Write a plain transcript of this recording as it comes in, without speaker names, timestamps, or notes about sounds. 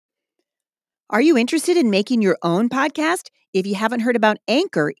Are you interested in making your own podcast? If you haven't heard about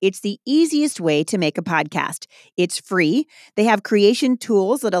Anchor, it's the easiest way to make a podcast. It's free. They have creation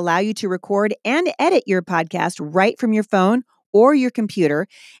tools that allow you to record and edit your podcast right from your phone or your computer.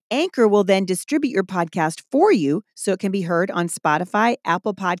 Anchor will then distribute your podcast for you so it can be heard on Spotify,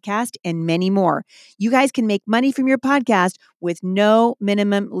 Apple Podcast, and many more. You guys can make money from your podcast with no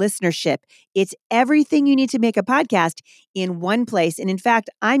minimum listenership. It's everything you need to make a podcast in one place. And in fact,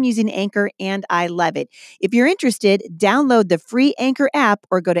 I'm using Anchor and I love it. If you're interested, download the free Anchor app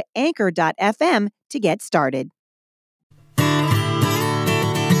or go to anchor.fm to get started.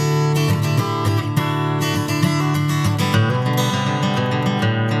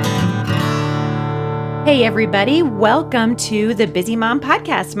 Hey, everybody. Welcome to the Busy Mom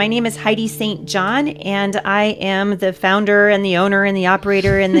Podcast. My name is Heidi St. John, and I am the founder and the owner and the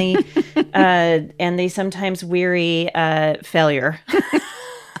operator and the sometimes weary failure.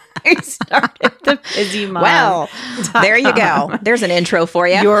 I started the Busy Mom. Well, there you go. There's an intro for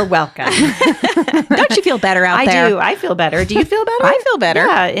you. You're welcome. Don't you feel better out there? I do. I feel better. Do you feel better? I feel better.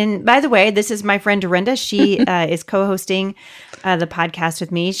 Yeah. And by the way, this is my friend Dorinda. She is co-hosting the podcast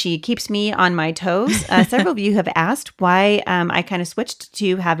with me. She keeps me on my toes. Several of you have asked why I kind of switched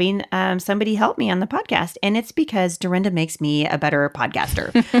to having somebody help me on the podcast. And it's because Dorinda makes me a better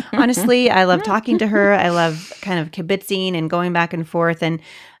podcaster. Honestly, I love talking to her. I love kind of kibitzing and going back and forth. And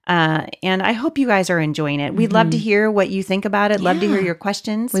I hope you guys are enjoying it. We'd love to hear what you think about it. Love to hear your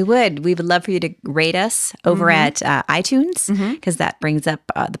questions. We would. We would love for you to rate us over at iTunes because that brings up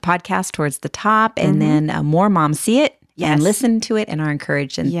the podcast towards the top, and then more moms see it. Yes. And listen to it and are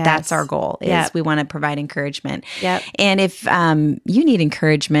encouraged. And that's our goal is we want to provide encouragement. Yep. And if you need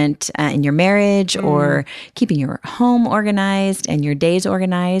encouragement in your marriage or keeping your home organized and your days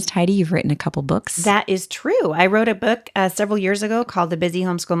organized, Heidi, you've written a couple books. That is true. I wrote a book several years ago called The Busy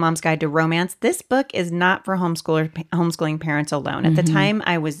Homeschool Mom's Guide to Romance. This book is not for homeschooling parents alone. At the time,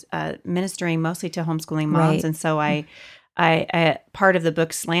 I was ministering mostly to homeschooling moms. And so I part of the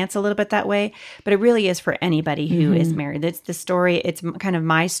book slants a little bit that way, but it really is for anybody who is married. It's the story. It's kind of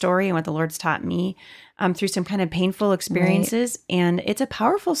my story and what the Lord's taught me through some kind of painful experiences, and it's a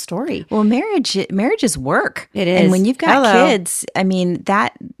powerful story. Well, marriage is work. It is, and when you've got kids, I mean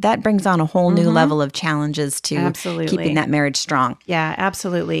that brings on a whole new level of challenges to keeping that marriage strong. Yeah,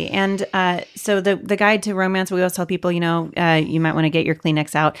 absolutely. And so the guide to romance, we always tell people, you might want to get your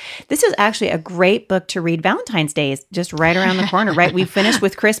Kleenex out. This is actually a great book to read. Valentine's Day is just right around the corner, right? We finished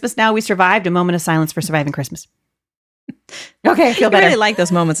with Christmas now. We survived. A moment of silence for surviving Christmas. Okay, I feel better. You really like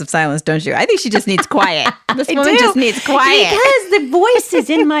those moments of silence, don't you? I think she just needs quiet. This woman just needs quiet. Because the voice is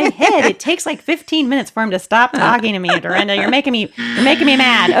in my head. It takes like 15 minutes for him to stop talking to me, Dorinda. You're making me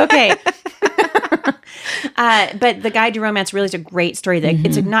mad. Okay. But The Guide to Romance really is a great story.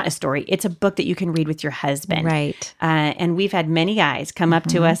 It's not a story. It's a book that you can read with your husband. Right. And we've had many guys come up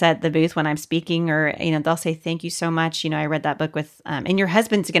to us at the booth when I'm speaking, or, they'll say, thank you so much. I read that book with, and your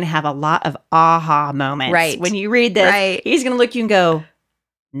husband's going to have a lot of aha moments. Right. When you read this, he's going to look at you and go,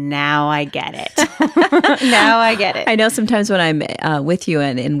 now I get it. Now I get it. I know sometimes when I'm with you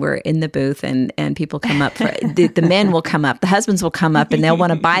and we're in the booth and people come up, the men will come up, the husbands will come up and they'll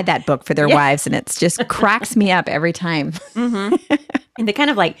want to buy that book for their wives. And it's just cracks me up every time. And they kind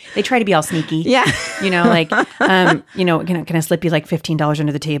of they try to be all sneaky. Yeah. Can I slip you like $15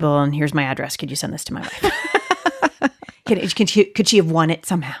 under the table and here's my address. Could you send this to my wife? Could she have won it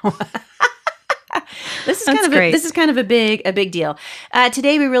somehow? This is kind of a big deal.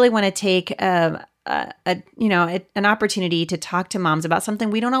 Today, we really want to take an opportunity to talk to moms about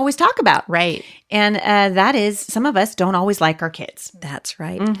something we don't always talk about. Right. And that is, some of us don't always like our kids. That's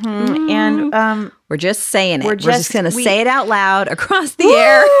right. And we're just saying it. We're just going to say it out loud across the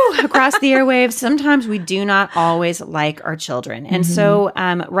air. Across the airwaves. Sometimes we do not always like our children. And so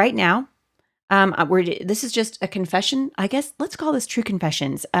right now, this is just a confession, I guess. Let's call this true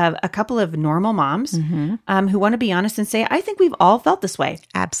confessions of a couple of normal moms who want to be honest and say, I think we've all felt this way.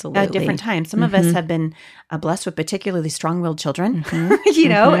 Absolutely. At different times. Some of us have been blessed with particularly strong-willed children,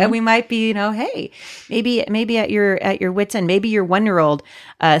 and we might be, hey, maybe at your wit's end, maybe your 1-year-old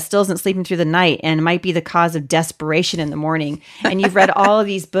still isn't sleeping through the night and might be the cause of desperation in the morning. And you've read all of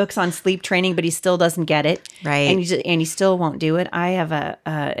these books on sleep training, but he still doesn't get it. Right. And he still won't do it. I have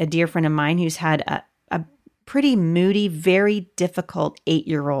a dear friend of mine who's had a pretty moody, very difficult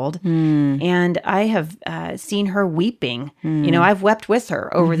 8-year-old. And I have seen her weeping. I've wept with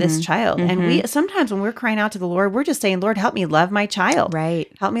her over this child. And we sometimes when we're crying out to the Lord, we're just saying, Lord, help me love my child.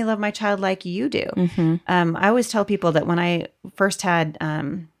 Right. Help me love my child like you do. I always tell people that when I first had,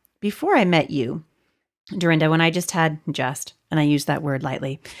 before I met you, Dorinda, when I just had and I use that word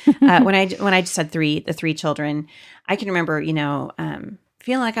lightly. When I just had the three children, I can remember,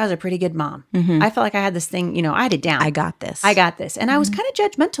 feeling like I was a pretty good mom. I felt like I had this thing, I had it down. I got this. And I was kind of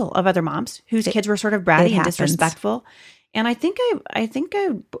judgmental of other moms whose kids were sort of bratty and disrespectful. And I think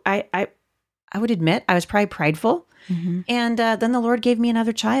I would admit I was probably prideful. And then the Lord gave me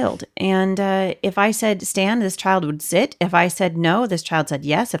another child. And if I said stand, this child would sit. If I said no, this child said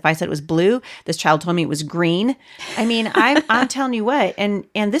yes. If I said it was blue, this child told me it was green. I mean, I'm telling you what, and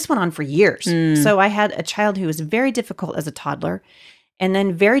this went on for years. So I had a child who was very difficult as a toddler, and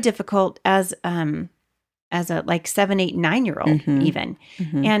then very difficult as a like 7, 8, 9-year-old even.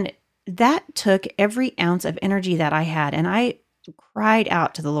 And that took every ounce of energy that I had. And I cried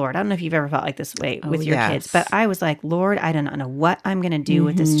out to the Lord. I don't know if you've ever felt like this way with your kids, but I was like, Lord, I don't know what I'm going to do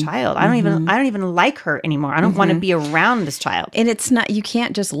with this child. I don't even like her anymore. I don't want to be around this child. And it's not, you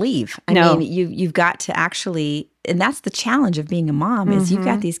can't just leave. I mean, you've got to actually, and that's the challenge of being a mom is you've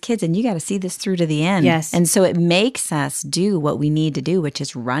got these kids and you got to see this through to the end. Yes. And so it makes us do what we need to do, which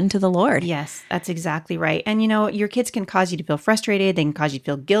is run to the Lord. Yes, that's exactly right. And your kids can cause you to feel frustrated. They can cause you to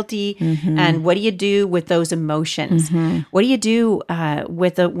feel guilty. And what do you do with those emotions? What do you do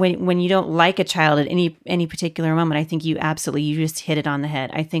when you don't like a child at any particular moment? I think you just hit it on the head.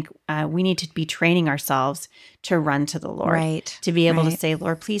 I think we need to be training ourselves to run to the Lord, right? To be able to say,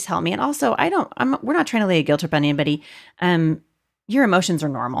 Lord, please help me. And also, we're not trying to lay a guilt trip on anybody. Your emotions are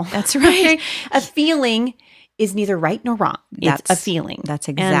normal. That's right. A feeling is neither right nor wrong. It's a feeling. That's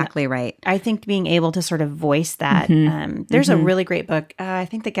exactly right. I think being able to sort of voice that. There's a really great book. I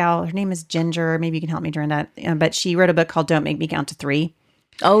think the gal, her name is Ginger. Maybe you can help me during that. But she wrote a book called Don't Make Me Count to 3.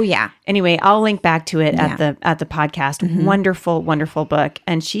 Oh, yeah. Anyway, I'll link back to it at the podcast. Wonderful, wonderful book.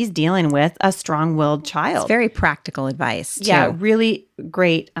 And she's dealing with a strong-willed child. It's very practical advice, too. Yeah, really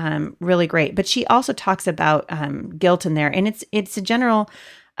great. Really great. But she also talks about guilt in there. And it's a general...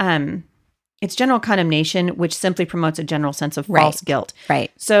 It's general condemnation, which simply promotes a general sense of false guilt. Right.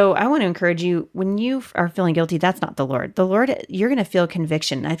 So I want to encourage you, when you are feeling guilty, that's not the Lord. The Lord, you're going to feel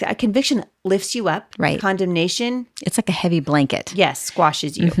conviction. A conviction lifts you up. Right. Condemnation. It's like a heavy blanket. Yes,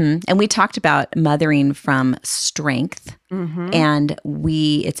 squashes you. And we talked about mothering from strength. And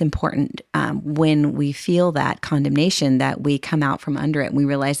it's important when we feel that condemnation that we come out from under it and we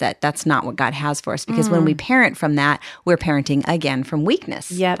realize that that's not what God has for us. Because when we parent from that, we're parenting again from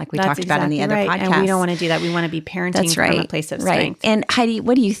weakness. Yep, like we talked about in the other podcast. And we don't want to do that. We want to be parenting from a place of strength. And Heidi,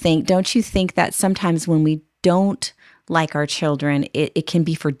 what do you think? Don't you think that sometimes when we don't like our children, it can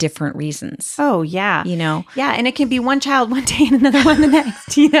be for different reasons? Oh, yeah. Yeah, and it can be one child one day and another one the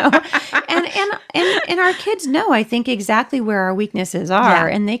next, And our kids know, I think, exactly where our weaknesses are,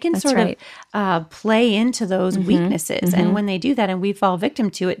 and they can sort of play into those weaknesses. And when they do that and we fall victim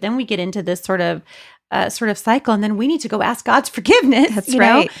to it, then we get into this sort of cycle, and then we need to go ask God's forgiveness. That's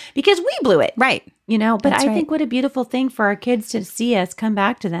right. Because we blew it. Right. But I think what a beautiful thing for our kids to see us come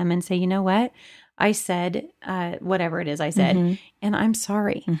back to them and say, you know what? I said, whatever it is I said, and I'm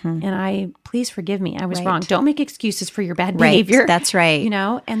sorry. And please forgive me. I was wrong. Don't make excuses for your bad behavior. That's right.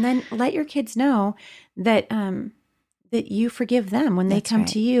 And then let your kids know that, that you forgive them when they come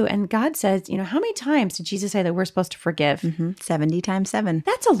to you. And God says, how many times did Jesus say that we're supposed to forgive? 70 times 7.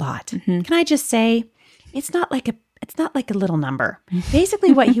 That's a lot. Can I just say, it's not like a little number.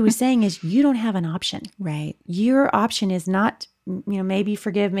 Basically what he was saying is you don't have an option. Right. Your option is not, maybe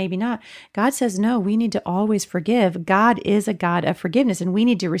forgive, maybe not. God says, no, we need to always forgive. God is a God of forgiveness, and we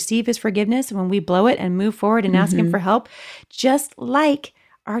need to receive his forgiveness when we blow it and move forward and ask him for help, just like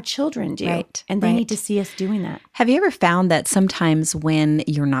our children do. Right. And they need to see us doing that. Have you ever found that sometimes when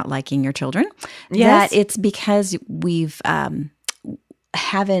you're not liking your children, Yes. that it's because we've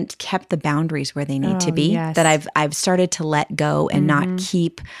haven't kept the boundaries where they need to be, yes. that I've started to let go and not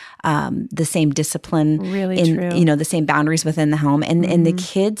keep the same discipline, Really true. the same boundaries within the home, and the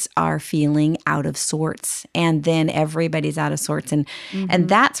kids are feeling out of sorts, and then everybody's out of sorts, and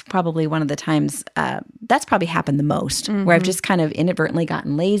that's probably one of the times that's probably happened the most, where I've just kind of inadvertently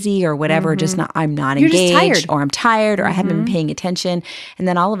gotten lazy or whatever, I'm not You're just engaged, tired. or I'm tired, or I haven't been paying attention, and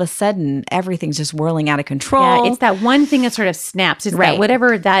then all of a sudden everything's just whirling out of control. Yeah, it's that one thing that sort of snaps. It's that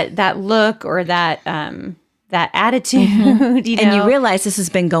whatever that look or that attitude, and you realize this has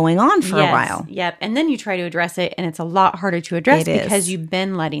been going on for a while. Yep. And then you try to address it, and it's a lot harder to address because you've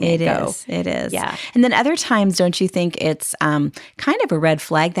been letting it go. It is. Yeah. And then other times, don't you think it's kind of a red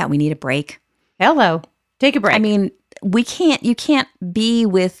flag that we need a break? Hello. Take a break. I mean, you can't be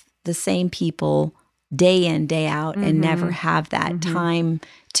with the same people day in, day out and never have that time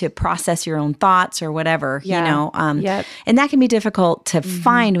to process your own thoughts or whatever, you know. And that can be difficult to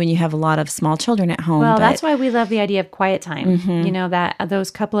find when you have a lot of small children at home. Well, that's why we love the idea of quiet time. You know, that those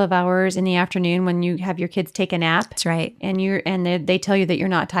couple of hours in the afternoon when you have your kids take a nap. That's right. And they tell you that you're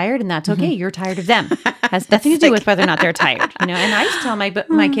not tired, and that's okay. You're tired of them. Has nothing to do with whether or not they're tired. You know, and I used to tell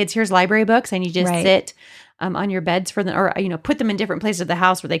my kids, here's library books, and you just sit on your beds for them, or you know, put them in different places of the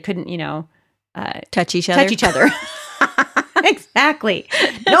house where they couldn't, you know, touch each other. Exactly.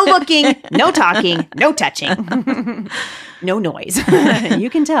 No looking, no talking, no touching, no noise. You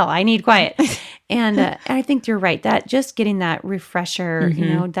can tell I need quiet. And I think you're right. That just getting that refresher, you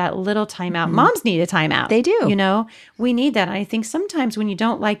know, that little timeout. Moms need a timeout. They do. You know, we need that. And I think sometimes when you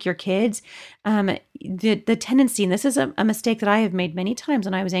don't like your kids, the tendency, and this is a mistake that I have made many times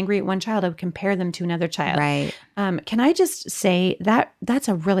when I was angry at one child, I would compare them to another child. Right. Can I just say that's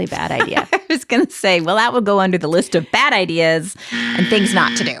a really bad idea? I was going to say, well, that would go under the list of bad ideas and things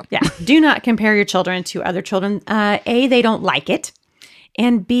not to do. Yeah. Do not compare your children to other children. A, they don't like it.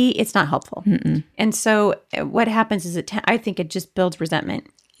 And B, it's not helpful. And so what happens is I think it just builds resentment.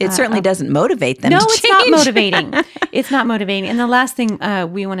 It certainly doesn't motivate them. No, to it's change. not motivating. It's not motivating. And the last thing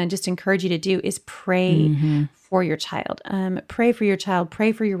we want to just encourage you to do is pray for your child. Pray for your child.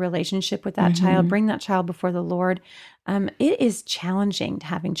 Pray for your relationship with that child. Bring that child before the Lord. It is challenging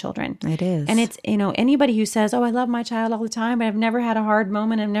having children. It is. And it's, you know, anybody who says, oh, I love my child all the time, but I've never had a hard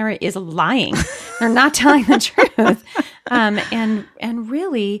moment, is lying. They're not telling the truth. And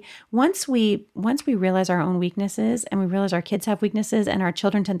really, once we realize our own weaknesses and we realize our kids have weaknesses and our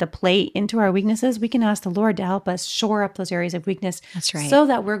children tend to play into our weaknesses, we can ask the Lord to help us shore up those areas of weakness. That's right. So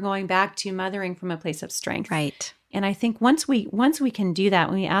that we're going back to mothering from a place of strength. Right. And I think once we can do that,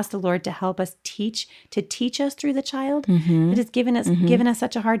 when we ask the Lord to help us teach us through the child that has given us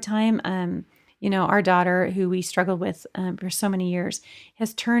such a hard time. You know, our daughter, who we struggled with for so many years,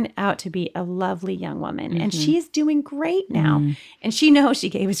 has turned out to be a lovely young woman, and she is doing great now. And she knows she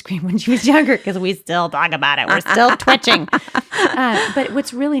gave a scream when she was younger because we still talk about it. We're still twitching. But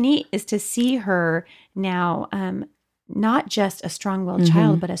what's really neat is to see her now. Not just a strong-willed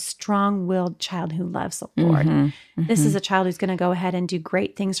child, but a strong-willed child who loves the Lord. This is a child who's going to go ahead and do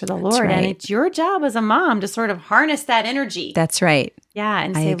great things for the Lord. right. And it's your job as a mom to sort of harness that energy. That's right. Yeah,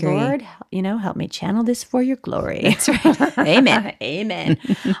 and I say, agree. Lord, you know, help me channel this for your glory. That's right. Amen. Amen.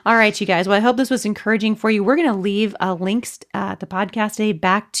 All right, you guys. Well, I hope this was encouraging for you. We're going to leave links at the podcast today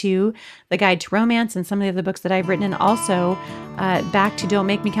back to The Guide to Romance and some of the other books that I've written, and also back to Don't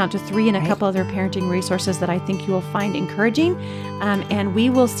Make Me Count to 3 and a couple other parenting resources that I think you will find encouraging. And we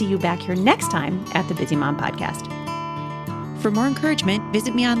will see you back here next time at the Busy Mom Podcast. For more encouragement,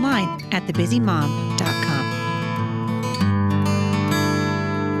 visit me online at The Busy Mom.